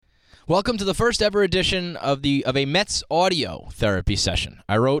Welcome to the first ever edition of a Mets audio therapy session.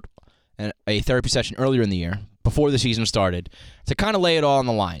 I wrote a therapy session earlier in the year, before the season started, to kind of lay it all on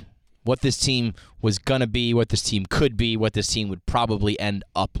the line. What this team was going to be, what this team could be, what this team would probably end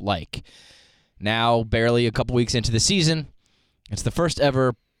up like. Now, barely a couple weeks into the season, it's the first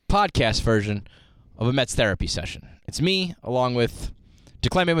ever podcast version of a Mets therapy session. It's me, along with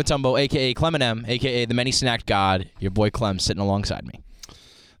Clem Mutombo, a.k.a. Clem and M, a.k.a. the many-snacked god, your boy Clem, sitting alongside me.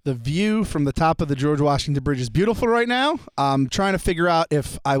 The view from the top of the George Washington Bridge is beautiful right now. I'm trying to figure out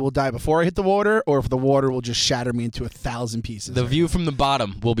if I will die before I hit the water or if the water will just shatter me into 1,000 pieces. The view from the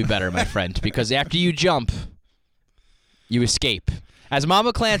bottom will be better, my friend, because after you jump, you escape. As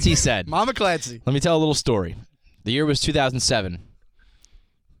Mama Clancy said. Mama Clancy. Let me tell a little story. The year was 2007.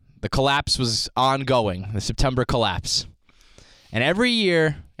 The collapse was ongoing, the September collapse. And every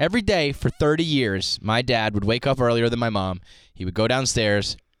year, every day for 30 years, my dad would wake up earlier than my mom. He would go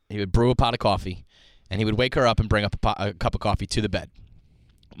downstairs. He would brew a pot of coffee, and he would wake her up and bring up a cup of coffee to the bed.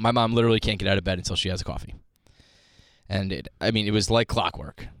 My mom literally can't get out of bed until she has a coffee. And it was like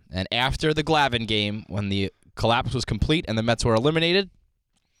clockwork. And after the Glavine game, when the collapse was complete and the Mets were eliminated,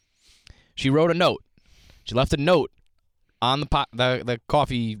 she wrote a note. She left a note on the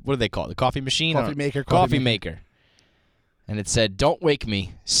coffee, what do they call it? The coffee machine? Coffee maker. Coffee maker. And it said, "Don't wake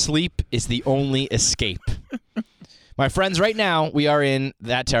me. Sleep is the only escape." My friends, right now, we are in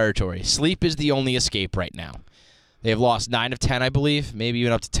that territory. Sleep is the only escape right now. They have lost 9 of 10, I believe, maybe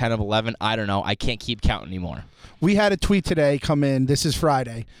even up to 10 of 11. I don't know. I can't keep counting anymore. We had a tweet today come in, this is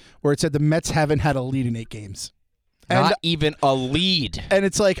Friday, where it said the Mets haven't had a lead in 8 games. Not even a lead. And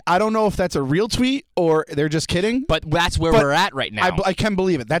it's like, I don't know if that's a real tweet or they're just kidding. But that's where we're at right now. I can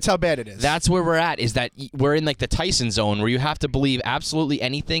believe it. That's how bad it is. That's where we're at, is that we're in like the Tyson zone where you have to believe absolutely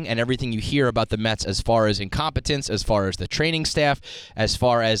anything and everything you hear about the Mets as far as incompetence, as far as the training staff, as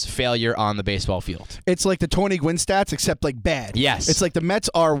far as failure on the baseball field. It's like the Tony Gwynn stats, except like bad. Yes. It's like the Mets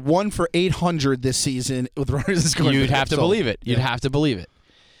are 1 for 800 this season with runners in scoring. You'd have to believe it. You'd have to believe it.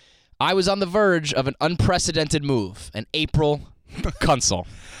 I was on the verge of an unprecedented move, an April cuncel.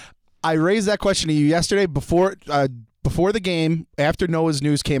 I raised that question to you yesterday before the game, after Noah's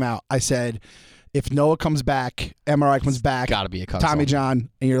news came out. I said, if Noah comes back, MRI comes back, got to be a cuncel. Tommy John,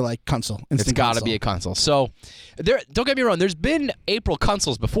 and you're like, cuncel. It's got to be a cuncel. So, don't get me wrong, there's been April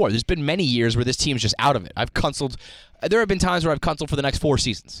cuncels before. There's been many years where this team's just out of it. I've cunceled. There have been times where I've cunceled for the next 4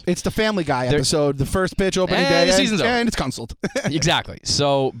 seasons. It's the Family Guy episode, the first pitch opening day, the season's over. And it's cunceled. Exactly.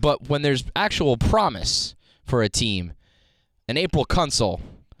 So, but when there's actual promise for a team, an April cuncel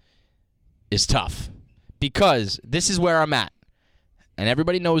is tough because this is where I'm at. And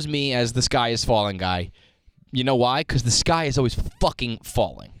everybody knows me as the sky is falling guy. You know why? Because the sky is always fucking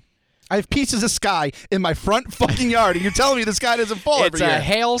falling. I have pieces of sky in my front fucking yard, and you're telling me the sky doesn't fall every year. It's a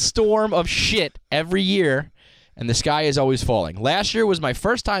hailstorm of shit every year, and the sky is always falling. Last year was my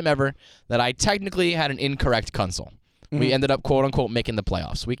first time ever that I technically had an incorrect cuncel. Mm-hmm. We ended up, quote-unquote, making the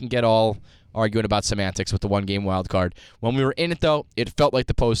playoffs. We can get all arguing about semantics with the one-game wild card. When we were in it, though, it felt like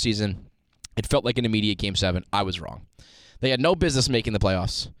the postseason. It felt like an immediate Game 7. I was wrong. They had no business making the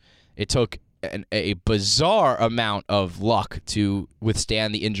playoffs. It took a bizarre amount of luck to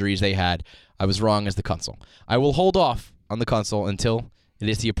withstand the injuries they had. I was wrong as the cuncel. I will hold off on the cuncel until it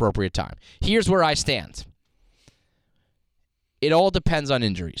is the appropriate time. Here's where I stand. It all depends on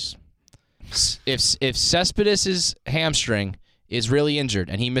injuries. If Cespedes' hamstring is really injured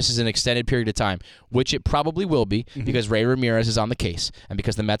and he misses an extended period of time, which it probably will be because Ray Ramirez is on the case and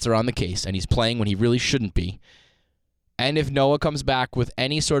because the Mets are on the case and he's playing when he really shouldn't be, and if Noah comes back with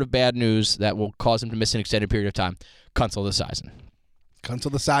any sort of bad news that will cause him to miss an extended period of time, cuncel the season.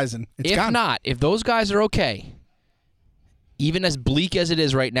 Cuncel the season. It's if gone. not, if those guys are okay, even as bleak as it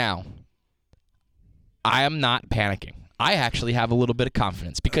is right now, I am not panicking. I actually have a little bit of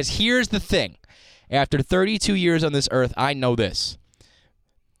confidence because here's the thing. After 32 years on this earth, I know this.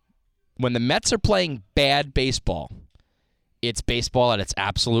 When the Mets are playing bad baseball, it's baseball at its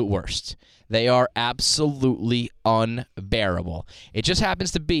absolute worst. They are absolutely unbearable. It just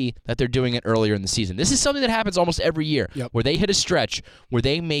happens to be that they're doing it earlier in the season. This is something that happens almost every year, where they hit a stretch where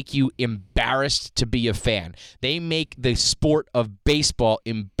they make you embarrassed to be a fan. They make the sport of baseball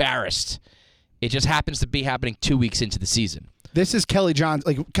embarrassed. It just happens to be happening 2 weeks into the season. This is Kelly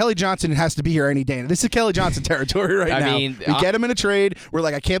Johnson. Like, Kelly Johnson has to be here any day. This is Kelly Johnson territory right now. We get him in a trade. We're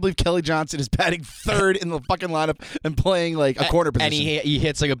like, I can't believe Kelly Johnson is batting third in the fucking lineup and playing like a corner position. And he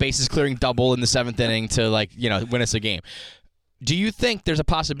hits like a bases clearing double in the 7th inning to win us a game. Do you think there's a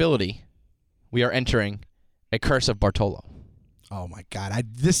possibility we are entering a curse of Bartolo? Oh my God!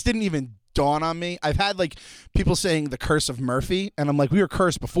 This didn't even dawn on me. I've had like people saying the curse of Murphy, and I'm like, we were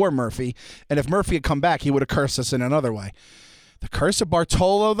cursed before Murphy, and if Murphy had come back, he would have cursed us in another way. The curse of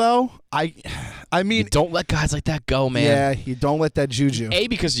Bartolo, though, I mean, you don't let guys like that go, man. Yeah, you don't let that juju.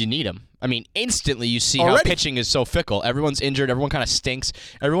 Because you need them. I mean, instantly you see how pitching is so fickle. Everyone's injured. Everyone kind of stinks.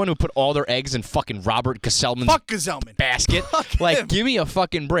 Everyone who put all their eggs in fucking Robert Gesellman's basket. Like, give me a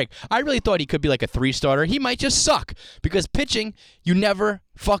fucking break. I really thought he could be like a 3-starter. He might just suck because pitching, you never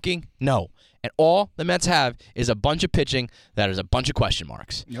fucking know. And all the Mets have is a bunch of pitching that is a bunch of question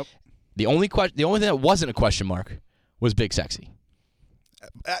marks. Yep. The only thing that wasn't a question mark was Big Sexy.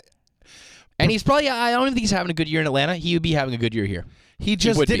 And he's probably, I don't even think he's having a good year in Atlanta. He would be having a good year here. He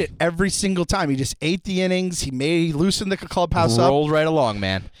just did it every single time. He just ate the innings. He loosened the clubhouse up. Rolled right along,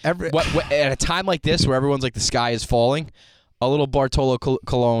 man. At a time like this where everyone's like the sky is falling, a little Bartolo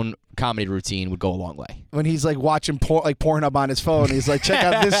Colon comedy routine would go a long way. When he's like watching Pornhub on his phone, he's like, check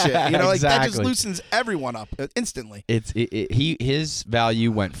out this shit. You know, like that just loosens everyone up instantly. His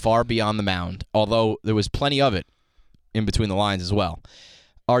value went far beyond the mound, although there was plenty of it in between the lines as well.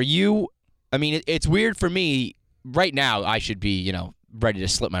 It's weird for me right now. I should be, ready to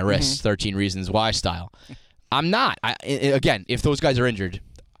slip my wrists, 13 Reasons Why style. I'm not. Again, if those guys are injured,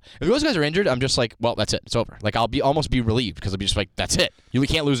 I'm just like, well, that's it. It's over. Like, I'll almost be relieved because I'll be just like, that's it. You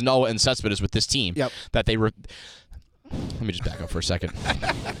can't lose Noah and Cespedes with this team. Yep. Let me just back up for a second.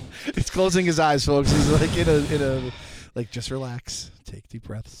 He's closing his eyes, folks. He's like in a like, just relax, take deep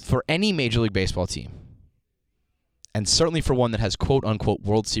breaths. For any Major League Baseball team, and certainly for one that has quote-unquote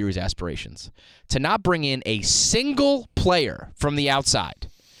World Series aspirations, to not bring in a single player from the outside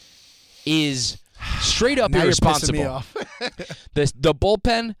is straight up irresponsible. You're pissing me off. The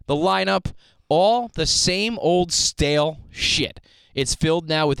bullpen, the lineup, all the same old stale shit. It's filled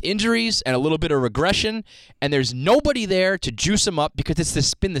now with injuries and a little bit of regression, and there's nobody there to juice them up because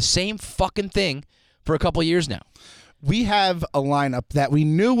it's been the same fucking thing for a couple years now. We have a lineup that we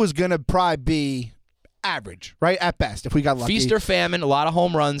knew was going to probably be average, right? At best, if we got lucky. Feast or famine, a lot of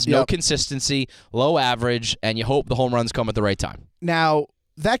home runs, no consistency, low average, and you hope the home runs come at the right time. Now,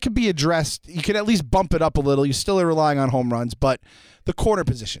 that could be addressed. You could at least bump it up a little. You still are relying on home runs, but the corner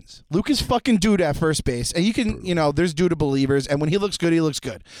positions. Luke is fucking dude at first base, and you can, there's due to believers, and when he looks good, he looks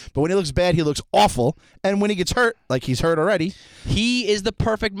good. But when he looks bad, he looks awful, and when he gets hurt, like he's hurt already. He is the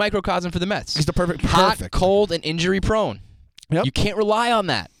perfect microcosm for the Mets. He's the perfect. Hot, cold, and injury-prone. Yep. You can't rely on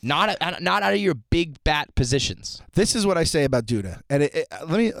that. Not out of your big bat positions. This is what I say about Duda, and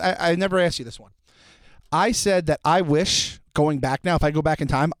I never asked you this one. I said that I wish, going back now, if I go back in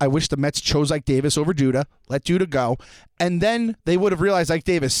time, I wish the Mets chose Ike Davis over Duda, let Duda go, and then they would have realized Ike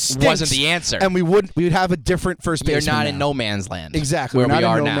Davis stinks, wasn't the answer, and we would have a different first baseman. You're not in no man's land. Exactly, we're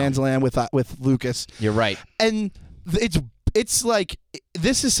not in no man's land with Lucas. You're right, and it's like,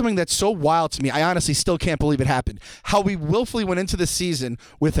 this is something that's so wild to me. I honestly still can't believe it happened. How we willfully went into the season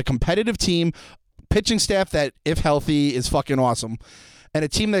with a competitive team, pitching staff that, if healthy, is fucking awesome, and a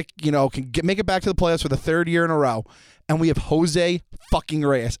team that can make it back to the playoffs for the third year in a row. And we have Jose fucking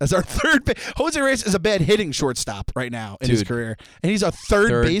Reyes as our third base. Jose Reyes is a bad hitting shortstop right now in his career. And he's our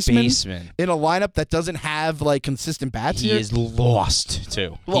third baseman in a lineup that doesn't have like consistent bats. He is lost,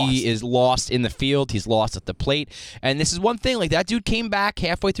 too. He is lost in the field. He's lost at the plate. And this is one thing. Like, that dude came back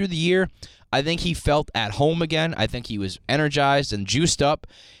halfway through the year. I think he felt at home again. I think he was energized and juiced up.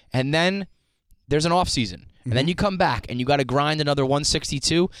 And then there's an off season. And then you come back and you got to grind another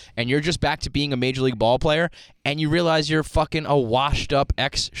 162, and you're just back to being a major league ball player, and you realize you're fucking a washed up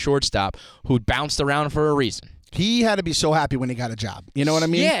ex-shortstop who bounced around for a reason. He had to be so happy when he got a job. You know what I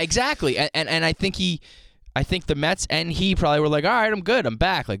mean? Yeah, exactly. And I think the Mets and he probably were like, all right, I'm good. I'm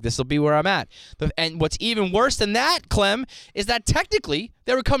back. Like, this will be where I'm at. And what's even worse than that, Clem, is that technically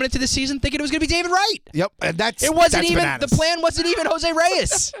they were coming into the season thinking it was going to be David Wright. Yep, and that's the plan wasn't even Jose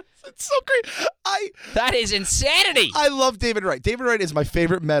Reyes. It's so great. That is insanity. I love David Wright. David Wright is my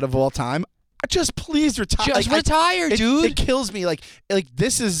favorite Met of all time. Just please retire. Just retire, dude. It kills me. Like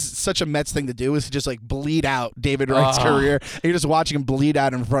this is such a Mets thing to do, is to just like bleed out David Wright's career. And you're just watching him bleed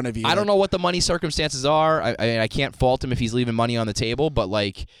out in front of you. I don't know what the money circumstances are. I can't fault him if he's leaving money on the table, but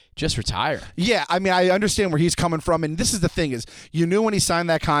like, just retire. Yeah, I mean, I understand where he's coming from, and this is the thing: is you knew when he signed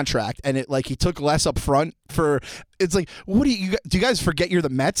that contract, and it like he took less up front for. It's like, what do you guys forget you're the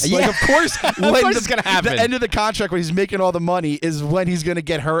Mets? Yeah. Like, of course, it's gonna happen. The end of the contract when he's making all the money is when he's gonna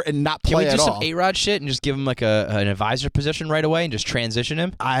get hurt and not play at all. Can we do some A-Rod shit and just give him like an advisor position right away and just transition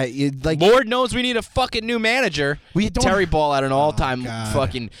him? Lord knows we need a fucking new manager. Terry Ball at an all-time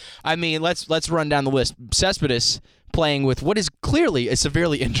fucking. I mean, let's run down the list. Cespedes playing with what is clearly a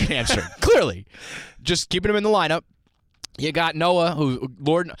severely injured hamstring. Clearly, just keeping him in the lineup. You got Noah,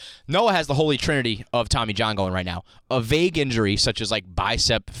 Noah has the holy trinity of Tommy John going right now. A vague injury, such as like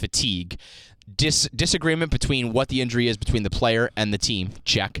bicep fatigue. Disagreement between what the injury is between the player and the team.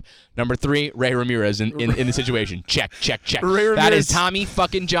 Check. Number 3, Ray Ramirez in the situation. Check. Ray Ramirez. That is Tommy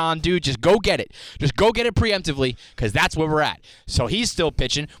fucking John, dude. Just go get it. Just go get it preemptively, because that's where we're at. So he's still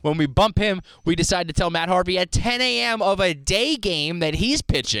pitching. When we bump him, we decide to tell Matt Harvey at 10 a.m. of a day game that he's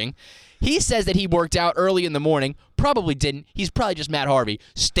pitching. He says that he worked out early in the morning. Probably didn't. He's probably just Matt Harvey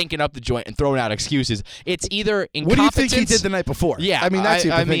stinking up the joint and throwing out excuses. It's either incompetence. What do you think he did the night before? Yeah, I mean, that's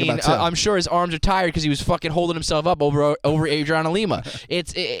the thing about too. I'm sure his arms are tired because he was fucking holding himself up over Adriana Lima.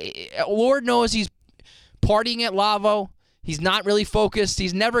 Lord knows he's partying at Lavo. He's not really focused.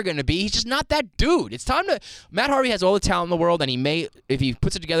 He's never going to be. He's just not that dude. It's time to. Matt Harvey has all the talent in the world, and he may, if he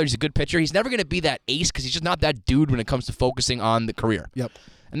puts it together, he's a good pitcher. He's never going to be that ace because he's just not that dude when it comes to focusing on the career. Yep.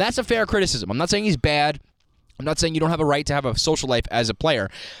 And that's a fair criticism. I'm not saying he's bad. I'm not saying you don't have a right to have a social life as a player.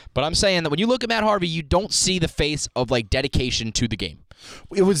 But I'm saying that when you look at Matt Harvey, you don't see the face of like dedication to the game.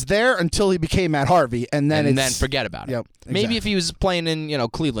 It was there until he became Matt Harvey, and then forget about it. Yep, Maybe exactly. if he was playing in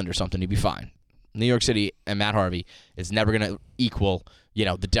Cleveland or something, he'd be fine. New York City and Matt Harvey is never going to equal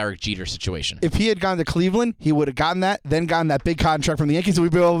the Derek Jeter situation. If he had gone to Cleveland, he would have gotten that, then gotten that big contract from the Yankees, and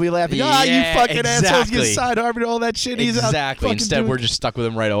we'd be all be laughing. You fucking assholes, you signed Harvey, all that shit. Exactly. Instead, we're just stuck with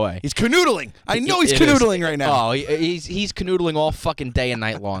him right away. He's canoodling. I know he's canoodling right now. Oh, he's canoodling all fucking day and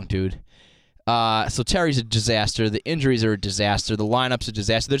night long, dude. So Terry's a disaster. The injuries are a disaster. The lineup's a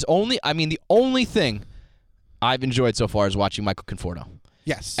disaster. The only thing I've enjoyed so far is watching Michael Conforto.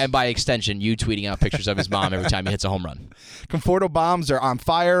 Yes. And by extension, you tweeting out pictures of his mom every time he hits a home run. Conforto bombs are on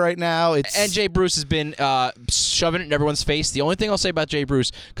fire right now. And Jay Bruce has been shoving it in everyone's face. The only thing I'll say about Jay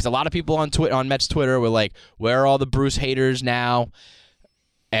Bruce, because a lot of people on Mets Twitter were like, where are all the Bruce haters now?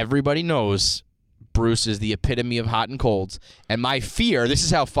 Everybody knows Bruce is the epitome of hot and colds. And my fear, this is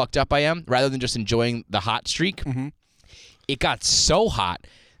how fucked up I am, rather than just enjoying the hot streak, it got so hot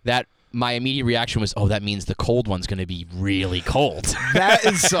that my immediate reaction was, oh, that means the cold one's going to be really cold. That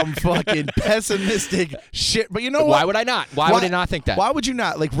is some fucking pessimistic shit. But you know what? Why would I not? Why would I not think that? Why would you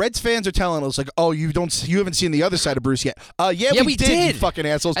not? Like, Reds fans are telling us, like, oh, you haven't seen the other side of Bruce yet. Yeah, we did, you fucking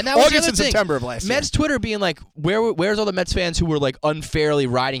assholes. And that was August and September of last year. Mets Twitter being like, where's all the Mets fans who were like unfairly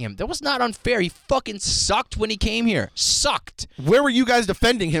riding him? That was not unfair. He fucking sucked when he came here. Sucked. Where were you guys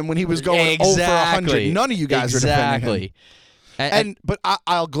defending him when he was going over 100? None of you guys were defending him. But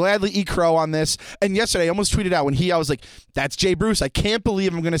I'll gladly eat crow on this. And yesterday, I almost tweeted out I was like, that's Jay Bruce. I can't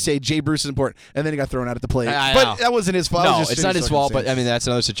believe I'm going to say Jay Bruce is important. And then he got thrown out at the plate. But that wasn't his fault. No, it's not his fault, but I mean, that's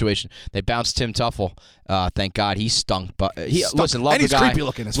another situation. They bounced Tim Tuffle. Thank God he stunk. But listen, love and the guy. He's creepy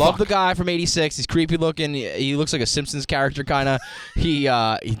looking as love fuck. the guy from '86. He's creepy looking. He looks like a Simpsons character, kind of. He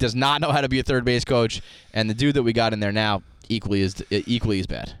does not know how to be a third base coach. And the dude that we got in there now, equally as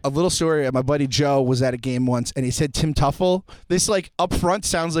bad. A little story. My buddy Joe was at a game once, and he said Tim Tuffle. This like up front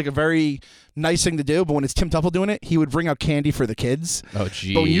sounds like a very nice thing to do, but when it's Tim Tuffle doing it, he would bring out candy for the kids. Oh,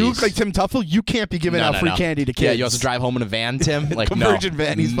 jeez. But when you look like Tim Tuffle, you can't be giving out free candy to kids. Yeah, you also drive home in a van, Tim. Like conversion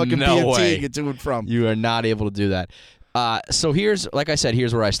van. He's fucking BMTing it to and from. You are not able to do that. So here's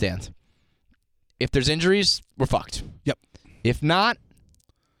where I stand. If there's injuries, we're fucked. Yep. If not,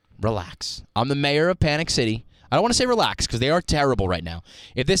 relax. I'm the mayor of Panic City. I don't want to say relax because they are terrible right now.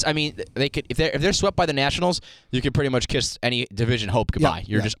 If they're swept by the Nationals, you can pretty much kiss any division hope goodbye. Yeah,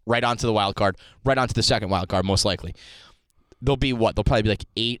 You're just right onto the wild card, right onto the second wild card, most likely. They'll be what? They'll probably be like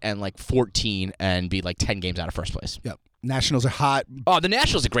 8 and like 14 and be like 10 games out of first place. Yep. Nationals are hot. Oh, the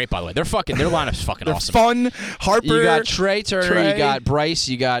Nationals are great, by the way. Their lineup's fucking They're awesome. Fun. Harper. You got Trey Turner. You got Bryce.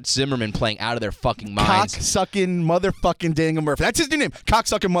 You got Zimmerman playing out of their fucking minds. Cock-sucking motherfucking Daniel Murphy. That's his new name.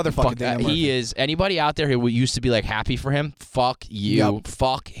 Cock-sucking motherfucking Daniel Murphy. He is. Anybody out there who used to be like happy for him, fuck you. Yep.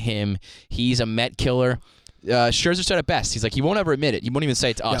 Fuck him. He's a Met killer. Scherzer said it best. He's like, he won't ever admit it. He won't even say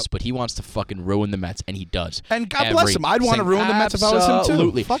it to us, but he wants to fucking ruin the Mets, and he does. And God bless him. I'd want to ruin the Mets if I was him, too.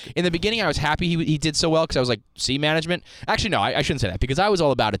 Absolutely. In the beginning, I was happy he did so well because I was like, see, management? Actually, no, I shouldn't say that because I was all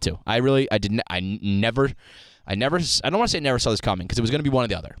about it, too. I don't want to say never saw this coming because it was going to be one or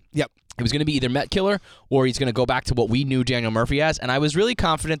the other. Yep. It was going to be either Met killer or he's going to go back to what we knew Daniel Murphy as, and I was really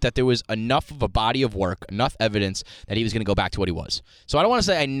confident that there was enough of a body of work, enough evidence that he was going to go back to what he was. So I don't want to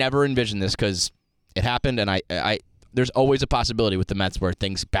say I never envisioned this because it happened, and I there's always a possibility with the Mets where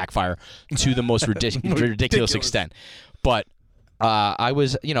things backfire to the most ridiculous extent. But I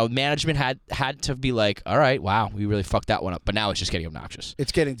was, management had to be like, all right, wow, we really fucked that one up. But now it's just getting obnoxious.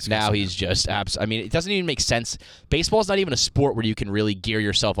 It's getting disgusting. Now he's just it doesn't even make sense. Baseball's not even a sport where you can really gear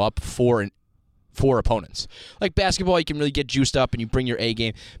yourself up for for opponents. Like basketball, you can really get juiced up and you bring your A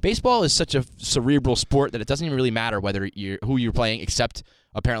game. Baseball is such a cerebral sport that it doesn't even really matter who you're playing, except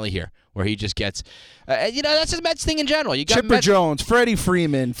apparently here, where he just gets, that's his Mets thing in general. You got Chipper Jones, Freddie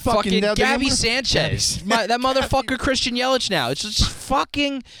Freeman, fucking Gabby Sanchez, that motherfucker Christian Yelich now. It's just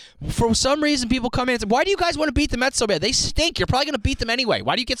fucking, for some reason people come in and say, why do you guys want to beat the Mets so bad? They stink. You're probably going to beat them anyway.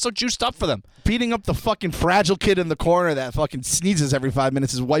 Why do you get so juiced up for them? Beating up the fucking fragile kid in the corner that fucking sneezes every 5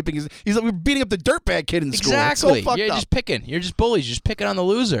 minutes, is wiping his, he's like, we're beating up the dirtbag kid in school. Exactly. It's so You're just picking. You're just bullies. You're just picking on the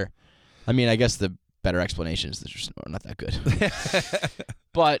loser. I mean, I guess the better explanation is they're just not that good.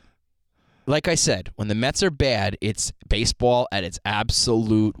 But like I said, when the Mets are bad, it's baseball at its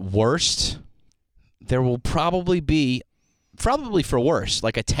absolute worst. There will probably for worse,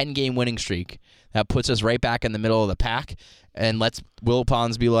 like a 10-game winning streak that puts us right back in the middle of the pack and lets Will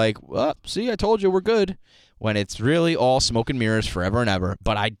Pons be like, well, see, I told you we're good, when it's really all smoke and mirrors forever and ever.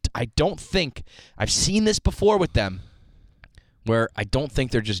 But I don't think, I've seen this before with them, where I don't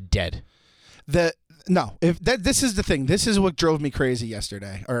think they're just dead. This is the thing. This is what drove me crazy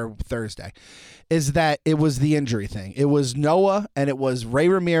yesterday or Thursday, is that it was the injury thing. It was Noah and it was Ray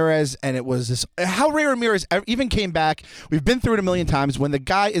Ramirez, and it was this. How Ray Ramirez even came back. We've been through it a million times. When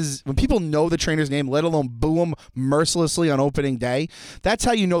people know the trainer's name, let alone boo him mercilessly on opening day, that's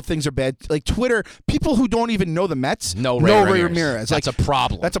how you know things are bad. Like Twitter, people who don't even know the Mets know Ray Ramirez. That's a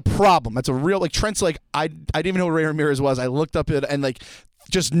problem. That's a problem. That's a real, like, Trent's like, I didn't even know who Ray Ramirez was. I looked up it and like,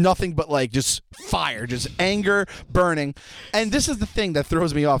 just nothing but like just fire, just anger burning. And this is the thing that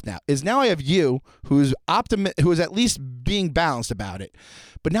throws me off now, is now I have you who is at least being balanced about it.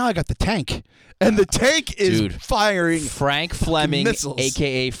 But now I got the tank. And the tank is firing Frank Fleming, missiles.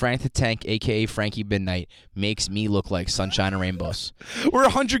 a.k.a. Frank the Tank, a.k.a. Frankie Midnight, makes me look like sunshine and rainbows. We're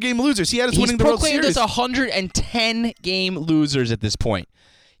 100-game losers. He had us winning the World Series. He's proclaimed us 110-game losers at this point.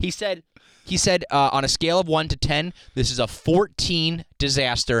 He said on a scale of 1 to 10, this is a 14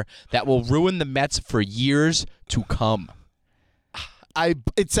 disaster that will ruin the Mets for years to come.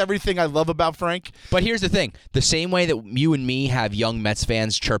 It's everything I love about Frank. But here's the thing. The same way that you and me have young Mets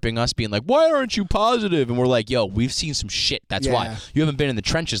fans chirping us, being like, why aren't you positive? And we're like, yo, we've seen some shit. That's why. You haven't been in the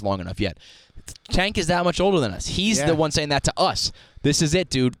trenches long enough yet. Tank is that much older than us. He's the one saying that to us. This is it,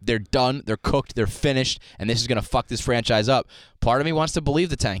 dude. They're done. They're cooked. They're finished. And this is going to fuck this franchise up. Part of me wants to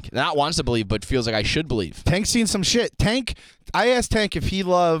believe the Tank. Not wants to believe, but feels like I should believe. Tank's seen some shit. Tank, I asked Tank if he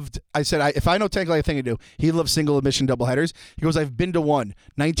loved, I said, if I know Tank like a thing to do, he loves single admission doubleheaders. He goes, I've been to one,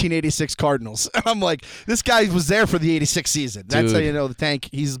 1986 Cardinals. And I'm like, this guy was there for the 86 season. That's how you know the Tank,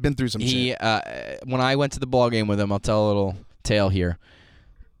 he's been through some shit. When I went to the ball game with him, I'll tell a little tale here.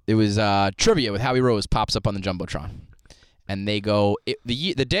 It was trivia with Howie Rose pops up on the Jumbotron. And they go,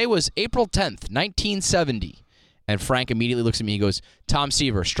 the day was April 10th, 1970. And Frank immediately looks at me. He goes, Tom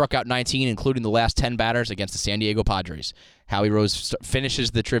Seaver struck out 19, including the last 10 batters against the San Diego Padres. Howie Rose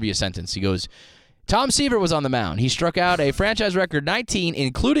finishes the trivia sentence. He goes, Tom Seaver was on the mound. He struck out a franchise record 19,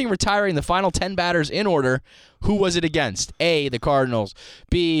 including retiring the final 10 batters in order. Who was it against? A, the Cardinals.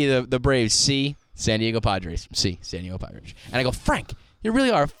 B, the Braves. C, San Diego Padres. C, San Diego Padres. And I go, Frank, you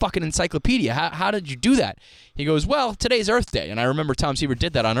really are a fucking encyclopedia. How did you do that? He goes, well, today's Earth Day. And I remember Tom Seaver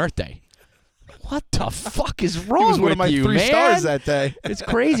did that on Earth Day. What the fuck is wrong with you, man? He was one of my 3 stars that day. It's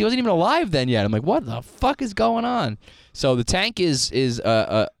crazy. He wasn't even alive then yet. I'm like, what the fuck is going on? So the Tank is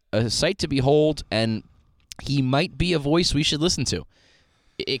a sight to behold, and he might be a voice we should listen to.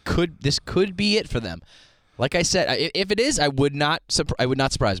 This could be it for them. Like I said, if it is, I would not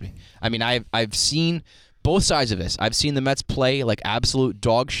surprise me. I mean, I've seen both sides of this. I've seen the Mets play like absolute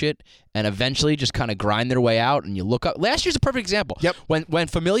dog shit and eventually just kind of grind their way out, and you look up. Last year's a perfect example. Yep. When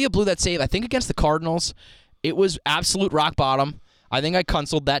Familia blew that save, I think against the Cardinals, it was absolute rock bottom. I think I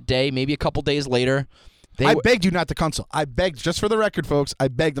canceled that day, maybe a couple days later. I begged you not to cancel. I begged, just for the record, folks, I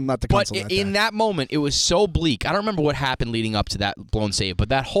begged them not to cancel. But in that moment, it was so bleak. I don't remember what happened leading up to that blown save, but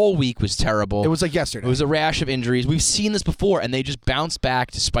that whole week was terrible. It was like yesterday. It was a rash of injuries. We've seen this before, and they just bounced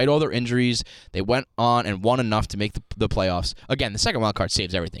back despite all their injuries. They went on and won enough to make the playoffs. Again, the second wild card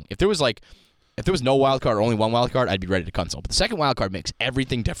saves everything. If there was no wild card or only one wild card, I'd be ready to cancel. But the second wild card makes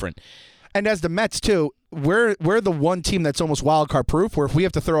everything different. And as the Mets, too, we're the one team that's almost wild card proof, where if we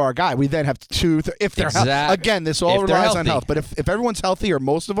have to throw our guy, we then have to if they're again, this all relies on health. But if everyone's healthy, or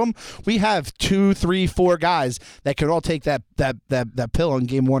most of them, we have 2, 3, 4 guys that could all take that pill in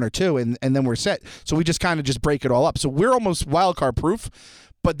game 1 or 2, and then we're set. So we just kind of just break it all up. So we're almost wild card proof.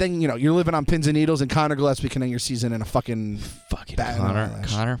 But then, you're living on pins and needles, and Connor Gillespie can end your season in a fucking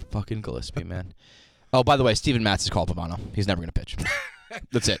Connor fucking Gillespie, man. Oh, by the way, Steven Matz is called Pavano. He's never going to pitch.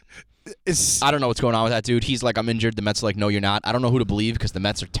 That's it. I don't know what's going on with that dude. He's like, I'm injured. The Mets are like, no, you're not. I don't know who to believe because the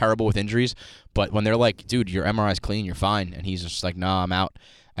Mets are terrible with injuries. But when they're like, dude, your MRI's clean, you're fine, and he's just like, nah, I'm out.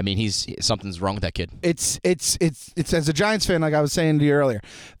 I mean, something's wrong with that kid. It's as a Giants fan, like I was saying to you earlier,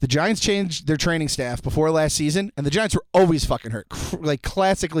 the Giants changed their training staff before last season, and the Giants were always fucking hurt, like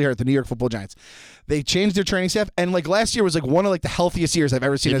classically hurt. The New York Football Giants, they changed their training staff, and like last year was like one of like the healthiest years I've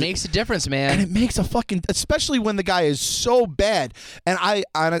ever seen. It makes a difference, man. And it makes a fucking, especially when the guy is so bad. And I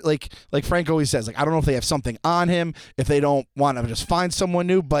like Frank always says, like I don't know if they have something on him, if they don't want to just find someone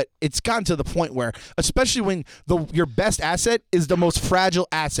new, but it's gotten to the point where, especially when your best asset is the most fragile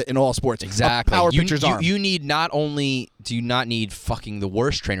asset in all sports. Exactly. A power pitcher's arm. You need not only do you not need fucking the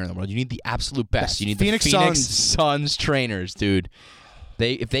worst trainer in the world, you need the absolute best. You need Phoenix the Phoenix Suns trainers, dude.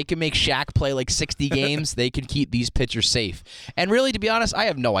 If they can make Shaq play like 60 games, they can keep these pitchers safe. And really, to be honest, I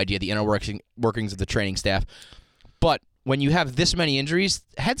have no idea the inner workings of the training staff. But when you have this many injuries,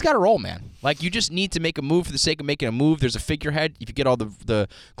 head's got to roll, man. Like, you just need to make a move for the sake of making a move. There's a figurehead. If you get all the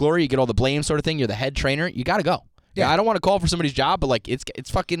glory, you get all the blame sort of thing. You're the head trainer. You got to go. Yeah, I don't want to call for somebody's job, but like it's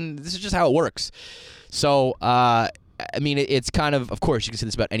fucking. This is just how it works. So, I mean, it's kind of course, you can say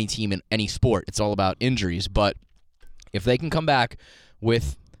this about any team in any sport. It's all about injuries. But if they can come back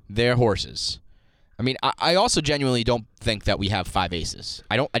with their horses, I mean, I also genuinely don't think that we have 5 aces.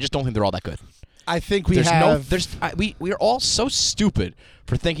 I just don't think they're all that good. I think we have. We are all so stupid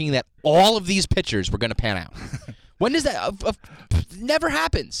for thinking that all of these pitchers were going to pan out. When does that? Never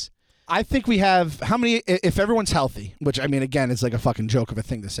happens. I think we have, how many, if everyone's healthy, which, I mean, again, it's like a fucking joke of a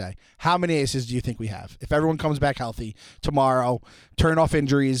thing to say, how many aces do you think we have? If everyone comes back healthy tomorrow, turn off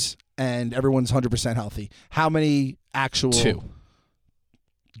injuries, and everyone's 100% healthy, how many actual... 2.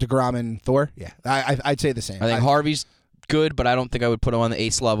 DeGrom and Thor? Yeah, I'd say the same. I think Harvey's good, but I don't think I would put him on the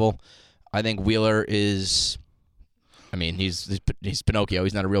ace level. I think Wheeler is... I mean, he's Pinocchio.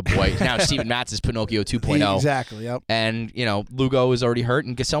 He's not a real boy. Now Steven Matz is Pinocchio 2.0. Exactly, yep. And, Lugo is already hurt,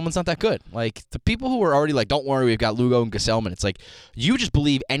 and Gesellman's not that good. Like, the people who are already like, don't worry, we've got Lugo and Gesellman. It's like, you just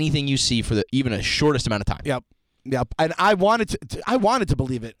believe anything you see for even a shortest amount of time. Yep. And I wanted to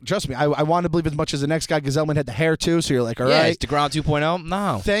believe it. Trust me, I wanted to believe as much as the next guy. Gesellman had the hair, too, so you're like, all right. Yeah, is DeGrom 2.0?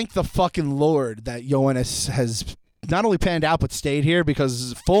 No. Thank the fucking Lord that Yoenis has not only panned out but stayed here,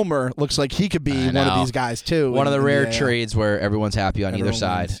 because Fulmer looks like he could be one of these guys too. One of the rare trades where everyone's happy on either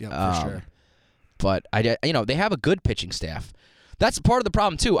side. Yep, for sure. But they have a good pitching staff. That's part of the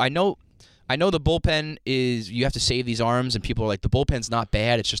problem too. I know the bullpen is, you have to save these arms, and people are like, the bullpen's not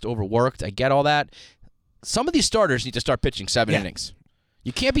bad, it's just overworked. I get all that. Some of these starters need to start pitching 7 innings.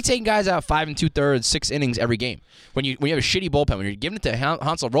 You can't be taking guys out 5 2/3, 6 innings every game. When you have a shitty bullpen, when you're giving it to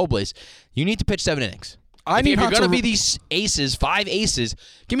Hansel Robles, you need to pitch 7 innings. If you're going to be these aces, 5 aces,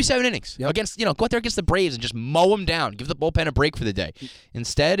 give me 7 innings. Against, go out there against the Braves and just mow them down. Give the bullpen a break for the day.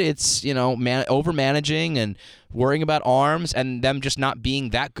 Instead, it's, over-managing and worrying about arms and them just not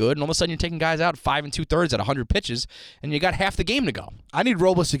being that good. And all of a sudden, you're taking guys out 5 2/3 at 100 pitches, and you got half the game to go. I need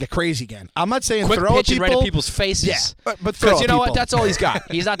Robles to get crazy again. I'm not saying quick throw pitch at people. And right at people's faces. Yeah, but throw at you know people. what? That's all he's got.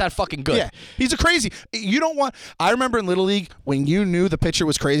 He's not that fucking good. Yeah, he's a crazy. You don't want. I remember in Little League when you knew the pitcher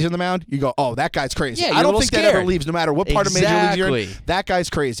was crazy on the mound, you go, "Oh, that guy's crazy." Yeah, I don't think scared. that ever leaves, no matter what part of Major League you're in. Exactly. That guy's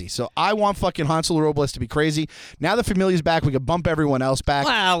crazy. So I want fucking Hansel Robles to be crazy. Now that Familia's back, we can bump everyone else back.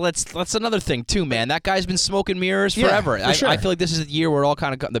 Well, that's another thing too, man. That guy's been smoking mirrors forever. For sure. I feel like this is the year where all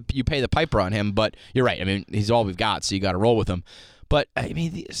kind of you pay the piper on him. But you're right. I mean, he's all we've got, so you got to roll with him. But I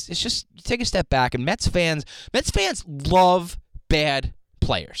mean, it's just, you take a step back, and Mets fans love bad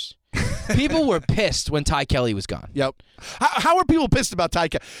players. People were pissed when Ty Kelly was gone. Yep. How are people pissed about Ty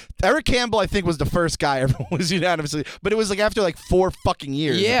Kelly? Eric Campbell, I think, was the first guy everyone was unanimously, but it was like after like 4 fucking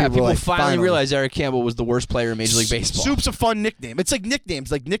years. Yeah, people like, finally realized Eric Campbell was the worst player in Major League Baseball. Soup's a fun nickname. It's like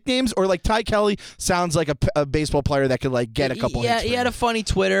nicknames, or like Ty Kelly sounds like a baseball player that could like get a couple. Yeah, he had a funny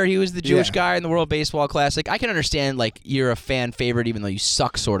Twitter. He was the Jewish guy in the World Baseball Classic. I can understand like you're a fan favorite even though you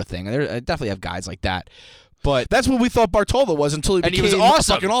suck, sort of thing. I definitely have guys like that. But that's what we thought Bartolo was until he became was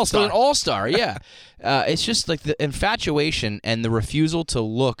awesome. A fucking all-star. An all-star, yeah. It's just like the infatuation and the refusal to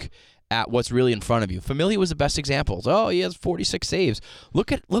look at what's really in front of you. Familia was the best example. Oh, he has 46 saves.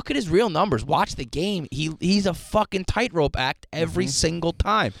 Look at his real numbers. Watch the game. He's a fucking tightrope act every single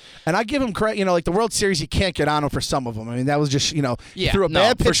time. And I give him credit. Like the World Series, you can't get on him for some of them. I mean, that was just he threw a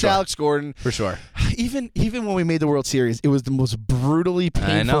bad pitch to Alex Gordon. For sure. Even when we made the World Series, it was the most brutally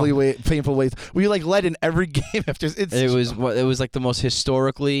painful ways. We like led in every game after. It was like the most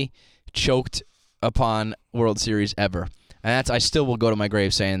historically choked upon World Series ever. And I still will go to my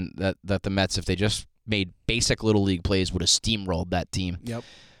grave saying that the Mets, if they just made basic Little League plays, would have steamrolled that team. Yep.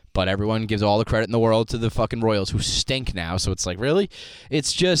 But everyone gives all the credit in the world to the fucking Royals, who stink now. So it's like, really?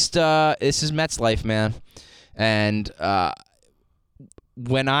 It's just this is Mets life, man. And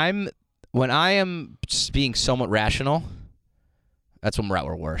when I am just being somewhat rational, that's when we're at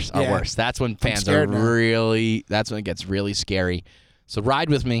our worst. Our worst. That's when fans are really. That's when it gets really scary. So ride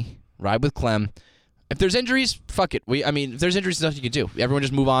with me. Ride with Clem. If there's injuries, fuck it. If there's injuries, there's nothing you can do. Everyone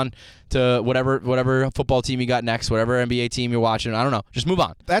just move on to whatever football team you got next, whatever NBA team you're watching. I don't know. Just move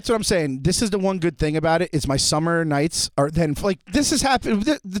on. That's what I'm saying. This is the one good thing about it is my summer nights are then like this has happened.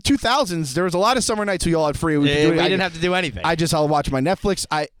 The 2000s, there was a lot of summer nights we all had free. We didn't have to do anything. I'll watch my Netflix.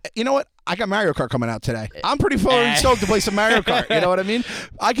 You know what? I got Mario Kart coming out today. I'm pretty fucking stoked to play some Mario Kart. You know what I mean?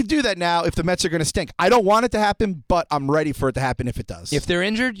 I could do that now if the Mets are going to stink. I don't want it to happen, but I'm ready for it to happen if it does. If they're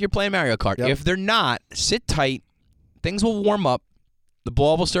injured, you're playing Mario Kart. Yep. If they're not, sit tight. Things will warm up. The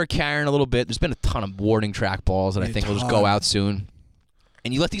ball will start carrying a little bit. There's been a ton of warning track balls that I think will just go out soon.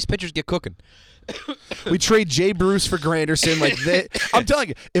 And you let these pitchers get cooking. We trade Jay Bruce for Granderson. I'm telling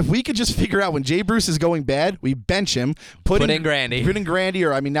you, if we could just figure out when Jay Bruce is going bad, we bench him, put in Grandy,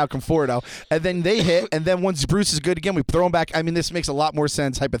 or now Conforto, and then they hit, and then once Bruce is good again, we throw him back. This makes a lot more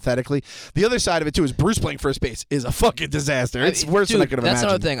sense hypothetically. The other side of it too is Bruce playing first base is a fucking disaster. It's worse than I could have imagined.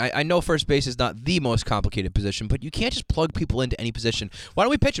 That's another thing. I know first base is not the most complicated position, but you can't just plug people into any position. Why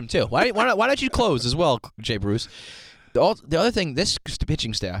don't we pitch them too? Why don't you close as well, Jay Bruce? The other thing, this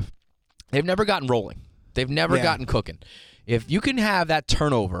pitching staff. They've never gotten rolling. They've never gotten cooking. If you can have that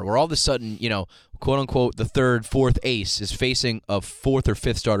turnover where all of a sudden, quote unquote, the third, fourth ace is facing a fourth or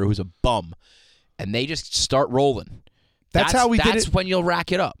fifth starter who's a bum, and they just start rolling. That's when you'll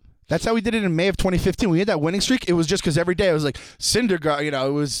rack it up. That's how we did it in May of 2015. We had that winning streak. It was just because every day it was like Syndergaard,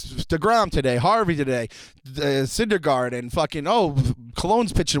 it was DeGrom today, Harvey today, Syndergaard, and fucking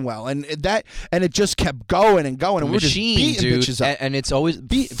Cologne's pitching well, and it just kept going and going, and we're just beating bitches up. And it's always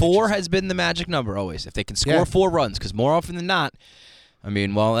four has been the magic number always. If they can score 4 runs, because more often than not,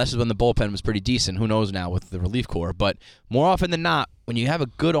 this is when the bullpen was pretty decent. Who knows now with the relief corps, but more often than not, when you have a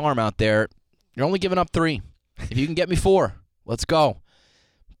good arm out there, you're only giving up 3. If you can get me 4, let's go.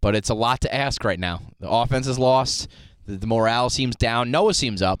 But it's a lot to ask right now. The offense is lost. The morale seems down. Noah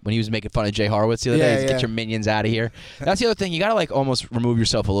seems up when he was making fun of Jay Horwitz the other day. Get your minions out of here. That's the other thing. You got to almost remove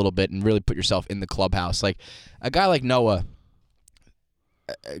yourself a little bit and really put yourself in the clubhouse. Like a guy like Noah,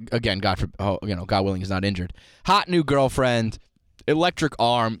 again, God willing, he's not injured. Hot new girlfriend, electric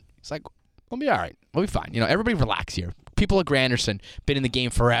arm. It's like, we'll be all right. We'll be fine. Everybody relax here. People like Granderson, been in the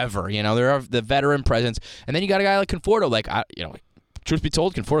game forever. There are the veteran presence. And then you got a guy like Conforto, truth be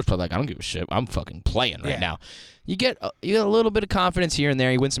told, Conforto's probably I don't give a shit. I'm fucking playing right now. You get a little bit of confidence here and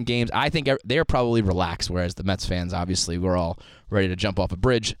there. You win some games. I think they're probably relaxed, whereas the Mets fans, obviously, we're all ready to jump off a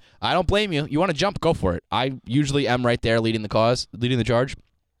bridge. I don't blame you. You want to jump, go for it. I usually am right there leading the charge.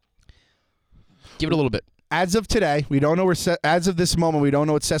 Give it a little bit. As of today, we don't know as of this moment, we don't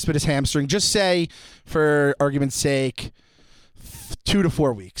know what Cespedes hamstring. Just say, for argument's sake, 2 to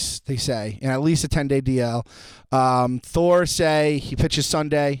 4 weeks, they say, and at least a 10-day DL. Thor say he pitches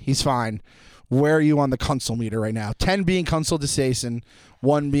Sunday, he's fine. Where are you on the cuncel meter right now? 10 being cuncel DeSason,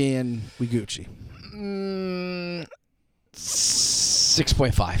 1 being Wiguchi.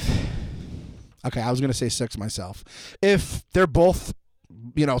 6.5. Okay, I was going to say 6 myself. If they're both,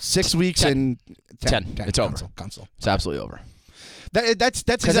 6 weeks 10. And 10. It's over. Cuncel. It's absolutely over. That's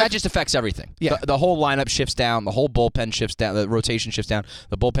because that just affects everything. Yeah. The whole lineup shifts down. The whole bullpen shifts down. The rotation shifts down.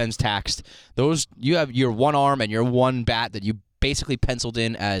 The bullpen's taxed. You have your one arm and your one bat that you basically penciled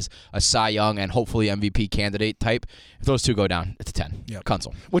in as a Cy Young and hopefully MVP candidate type. If those two go down, it's a 10. Yep.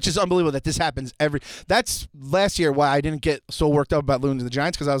 Cuncel. Which is unbelievable that this happens That's last year why I didn't get so worked up about losing to the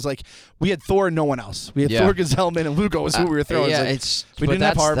Giants, because I was like, we had Thor and no one else. We had Thor, Gazelman, and Lugo was who we were throwing. We didn't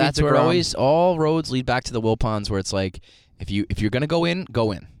have Harvey. That's where always all roads lead back to the Wilpons, where it's like, if you're gonna go in,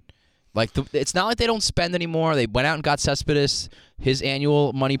 go in. It's not like they don't spend anymore. They went out and got Cespedes. His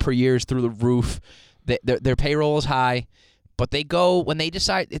annual money per year is through the roof. Their payroll is high, but they go when they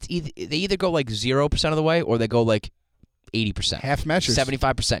decide. They either go 0% of the way, or they go 80%. Half measures.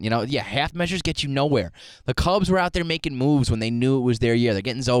 75%. Half measures get you nowhere. The Cubs were out there making moves when they knew it was their year. They're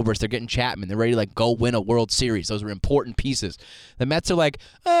getting Zobrist. They're getting Chapman. They're ready to go win a World Series. Those were important pieces. The Mets are like,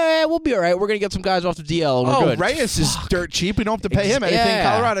 we'll be all right. We're going to get some guys off the DL and we're good. Reyes is dirt cheap. We don't have to pay him anything. In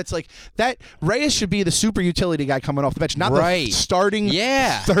Colorado, it's like that. Reyes should be the super utility guy coming off the bench, not the starting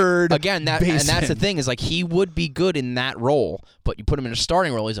third Again, baseman. And that's the thing is he would be good in that role, but you put him in a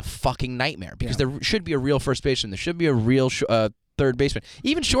starting role, he's a fucking nightmare because there should be a real first baseman. There should be a real third baseman.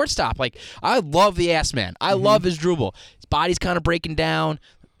 Even shortstop. I love the ass man. I love his dribble. His body's kind of breaking down.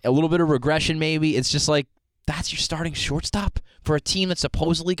 A little bit of regression maybe. It's just That's your starting shortstop for a team that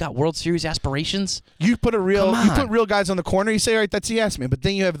supposedly got World Series aspirations. You put real guys on the corner. You say, all right, that's yes, man. But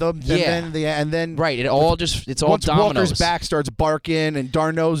then you have them, and then right. It's all once dominoes. Walker's back starts barking and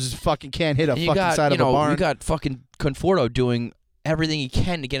Darno's fucking can't hit a side of a barn. You got fucking Conforto doing everything he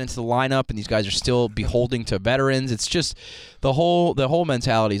can to get into the lineup, and these guys are still beholding to veterans. It's just the whole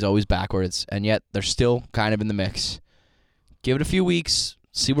mentality is always backwards, and yet they're still kind of in the mix. Give it a few weeks,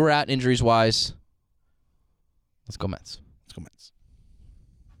 see where we're at injuries wise. Let's go Mets.